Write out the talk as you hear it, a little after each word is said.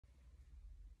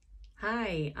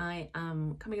Hi, I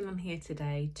am coming on here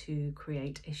today to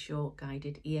create a short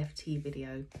guided EFT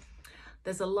video.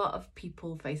 There's a lot of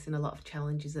people facing a lot of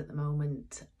challenges at the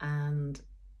moment, and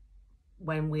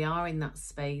when we are in that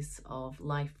space of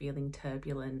life feeling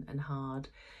turbulent and hard,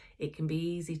 it can be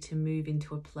easy to move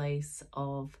into a place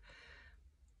of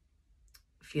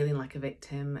feeling like a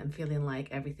victim and feeling like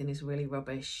everything is really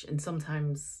rubbish. And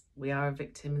sometimes we are a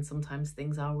victim and sometimes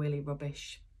things are really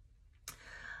rubbish.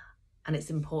 And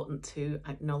it's important to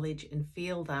acknowledge and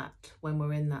feel that when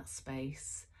we're in that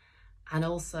space. And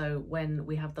also when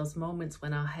we have those moments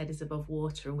when our head is above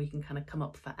water and we can kind of come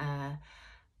up for air,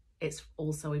 it's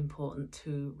also important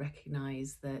to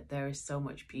recognize that there is so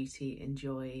much beauty and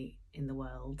joy in the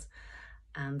world,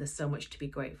 and there's so much to be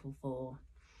grateful for.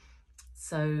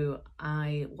 So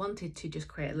I wanted to just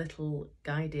create a little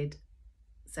guided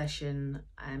session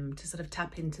to sort of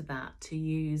tap into that, to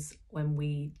use when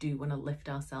we do want to lift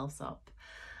ourselves up.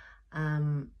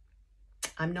 I'm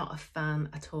not a fan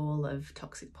at all of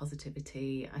toxic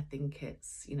positivity. I think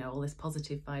it's, all this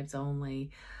positive vibes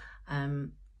only.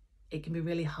 It can be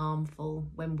really harmful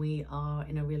when we are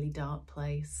in a really dark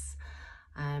place,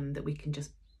 that we can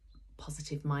just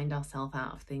positive mind ourselves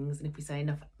out of things. And if we say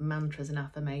enough mantras and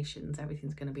affirmations,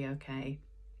 everything's going to be okay.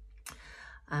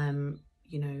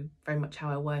 Very much how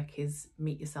I work is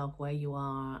meet yourself where you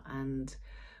are and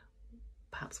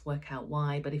perhaps work out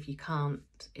why. But if you can't,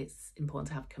 it's important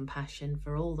to have compassion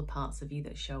for all the parts of you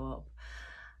that show up.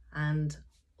 And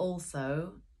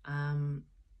also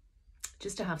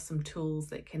just to have some tools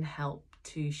that can help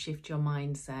to shift your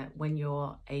mindset when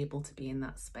you're able to be in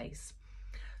that space.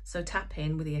 So tap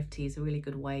in with EFT is a really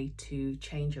good way to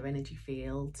change your energy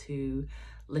field, to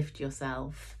lift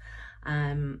yourself.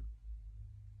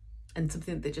 And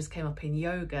something that just came up in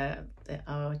yoga, that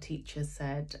our teacher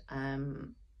said,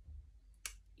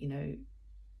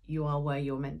 you are where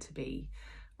you're meant to be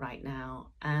right now.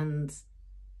 And,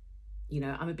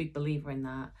 I'm a big believer in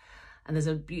that. And there's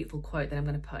a beautiful quote that I'm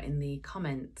going to put in the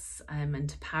comments. And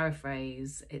to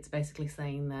paraphrase, it's basically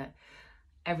saying that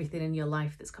everything in your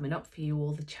life that's coming up for you,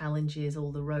 all the challenges,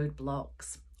 all the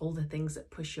roadblocks, all the things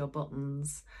that push your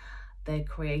buttons, they're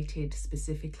created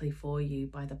specifically for you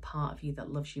by the part of you that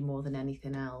loves you more than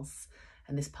anything else.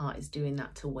 And this part is doing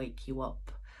that to wake you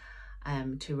up,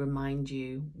 to remind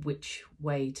you which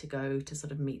way to go to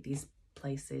sort of meet these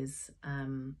places,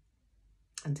 and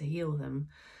to heal them.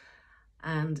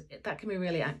 And that can be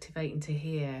really activating to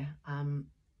hear.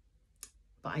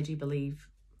 But I do believe,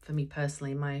 for me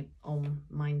personally, my own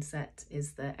mindset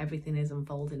is that everything is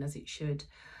unfolding as it should,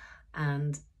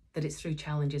 and that it's through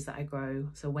challenges that I grow.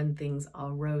 So when things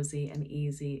are rosy and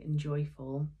easy and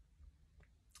joyful,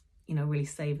 really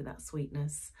savor that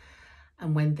sweetness.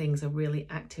 And when things are really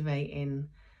activating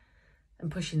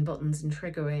and pushing buttons and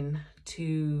triggering,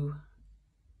 to,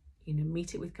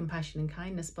 meet it with compassion and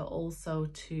kindness, but also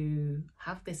to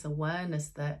have this awareness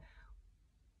that,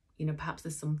 perhaps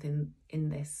there's something in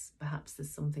this, perhaps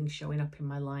there's something showing up in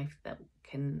my life that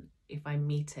can, if I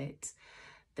meet it,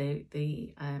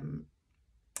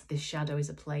 this shadow is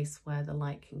a place where the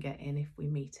light can get in if we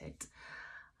meet it.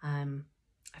 I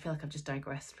feel like I've just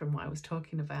digressed from what I was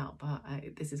talking about, but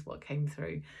this is what came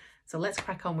through. So let's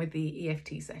crack on with the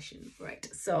EFT session. Right,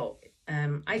 so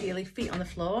ideally feet on the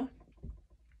floor,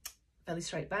 fairly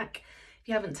straight back. If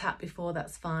you haven't tapped before,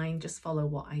 that's fine. Just follow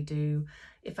what I do.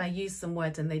 If I use some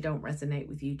words and they don't resonate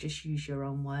with you, just use your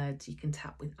own words. You can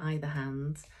tap with either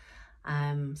hand.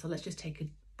 So let's just take a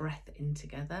breath in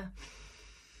together.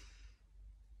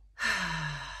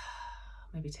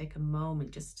 Maybe take a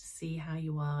moment just to see how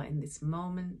you are in this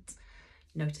moment,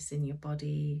 noticing your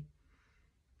body,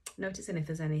 noticing if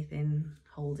there's anything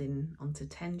holding onto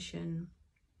tension,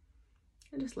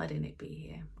 and just letting it be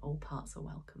here. All parts are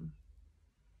welcome.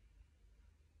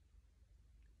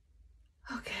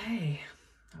 Okay,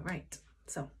 all right,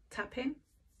 so tap in.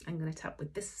 I'm going to tap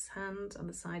with this hand on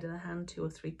the side of the hand, 2 or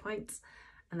 3 points,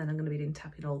 and then I'm going to be doing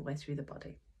tapping all the way through the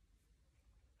body.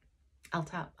 I'll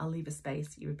tap, I'll leave a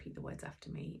space, you repeat the words after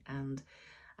me, and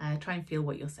try and feel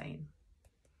what you're saying.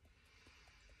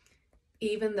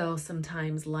 Even though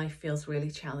sometimes life feels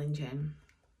really challenging,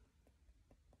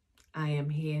 I am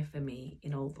here for me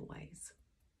in all the ways.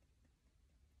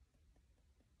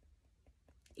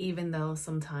 Even though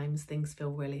sometimes things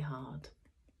feel really hard,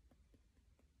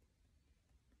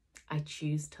 I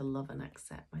choose to love and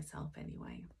accept myself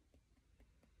anyway.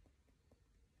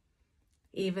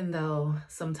 Even though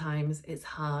sometimes it's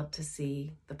hard to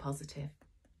see the positive,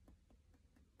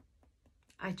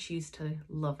 I choose to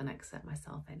love and accept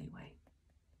myself anyway.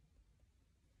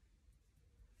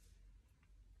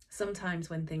 Sometimes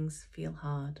when things feel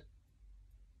hard,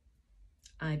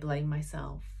 I blame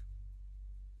myself,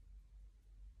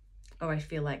 or I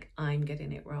feel like I'm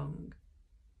getting it wrong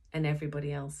and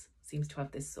everybody else seems to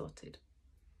have this sorted.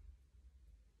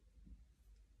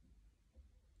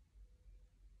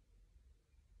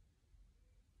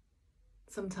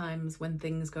 Sometimes when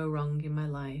things go wrong in my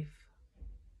life,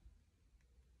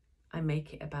 I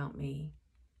make it about me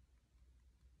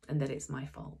and that it's my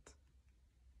fault.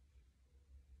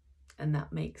 And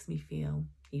that makes me feel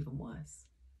even worse.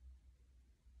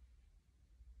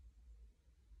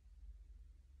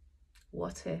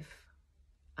 What if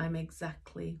I'm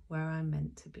exactly where I'm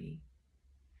meant to be?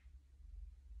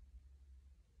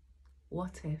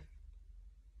 What if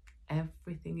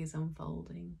everything is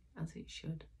unfolding as it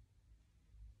should?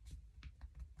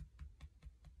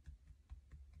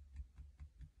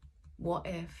 What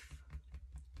if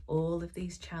all of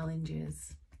these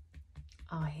challenges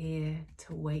are here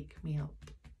to wake me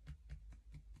up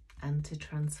and to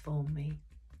transform me?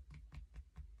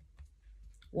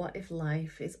 What if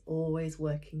life is always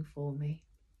working for me?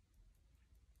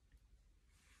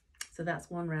 So that's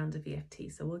one round of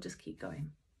EFT, so we'll just keep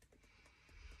going.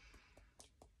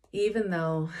 Even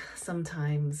though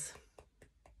sometimes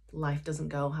life doesn't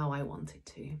go how I want it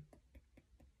to,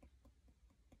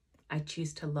 I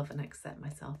choose to love and accept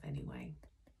myself anyway.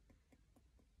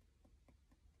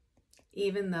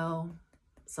 Even though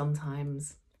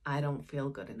sometimes I don't feel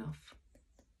good enough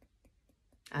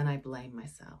and I blame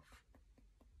myself,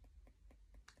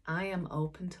 I am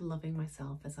open to loving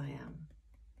myself as I am.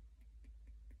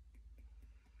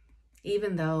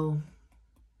 Even though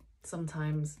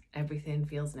sometimes everything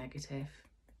feels negative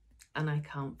and I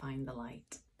can't find the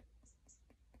light,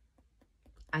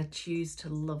 I choose to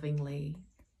lovingly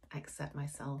accept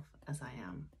myself as I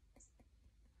am.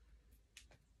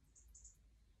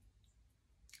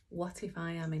 What if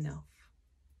I am enough?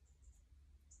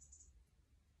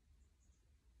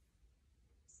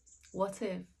 What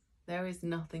if there is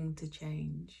nothing to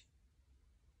change?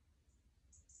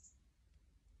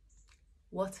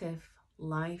 What if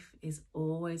life is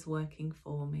always working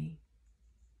for me?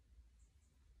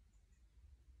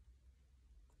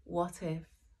 What if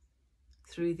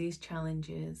through these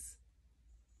challenges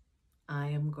I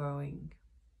am growing?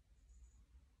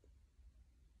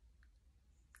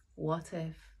 What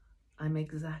if I'm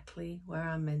exactly where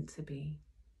I'm meant to be?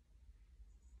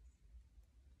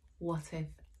 What if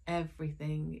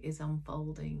everything is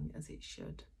unfolding as it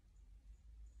should?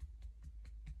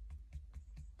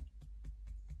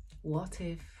 What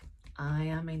if I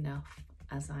am enough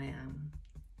as I am?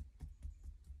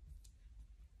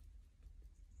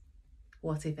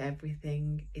 What if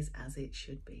everything is as it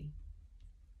should be?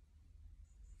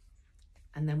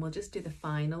 And then we'll just do the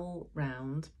final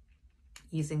round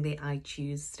using the I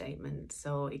choose statement.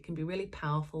 So it can be really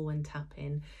powerful when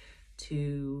tapping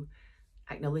to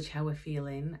acknowledge how we're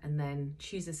feeling and then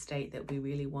choose a state that we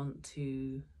really want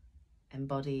to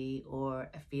embody or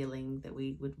a feeling that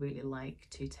we would really like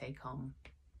to take on.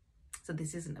 So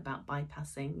this isn't about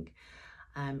bypassing,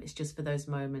 it's just for those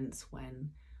moments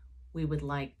when we would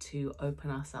like to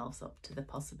open ourselves up to the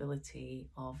possibility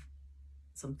of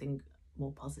something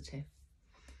more positive.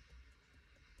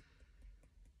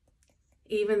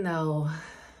 Even though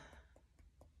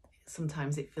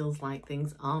sometimes it feels like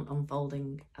things aren't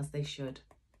unfolding as they should,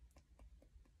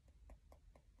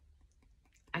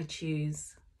 I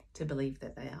choose to believe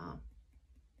that they are.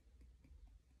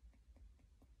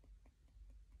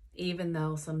 Even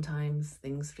though sometimes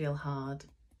things feel hard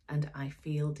and I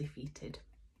feel defeated,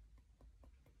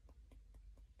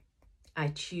 I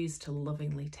choose to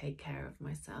lovingly take care of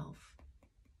myself.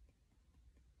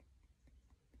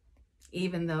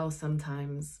 Even though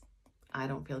sometimes I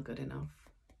don't feel good enough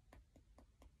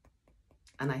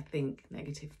and I think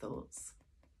negative thoughts,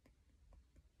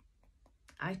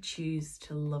 I choose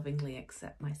to lovingly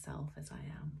accept myself as I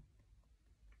am.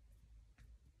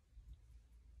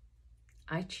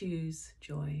 I choose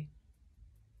joy.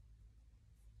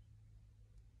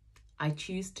 I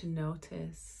choose to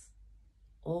notice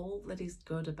all that is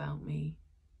good about me.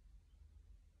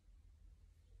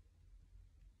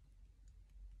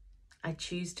 I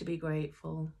choose to be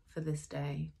grateful for this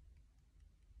day.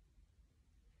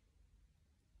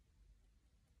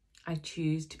 I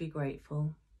choose to be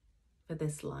grateful for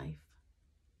this life.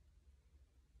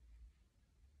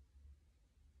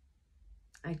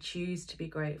 I choose to be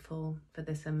grateful for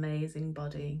this amazing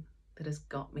body that has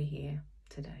got me here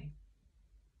today.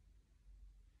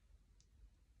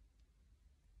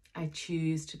 I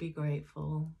choose to be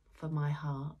grateful for my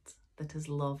heart that has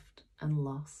loved and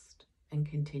lost and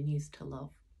continues to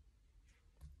love.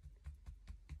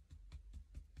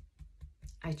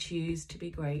 I choose to be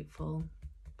grateful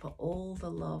for all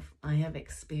the love I have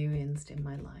experienced in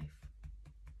my life.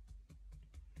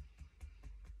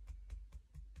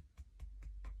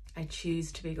 I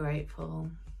choose to be grateful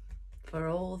for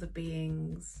all the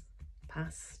beings,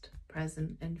 past,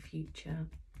 present, and future,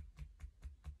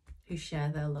 who share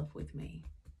their love with me.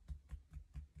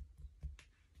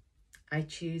 I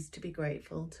choose to be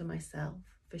grateful to myself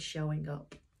for showing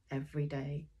up every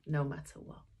day, no matter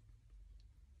what.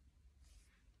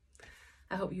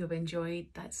 I hope you have enjoyed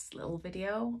this little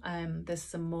video. There's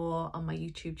some more on my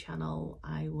YouTube channel.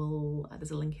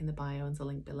 There's a link in the bio and there's a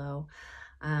link below.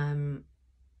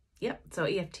 Yep, so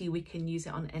EFT, we can use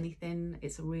it on anything.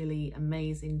 It's a really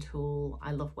amazing tool.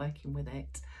 I love working with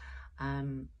it.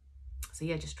 So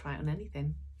yeah, just try it on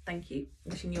anything. Thank you.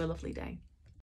 Wishing you a lovely day.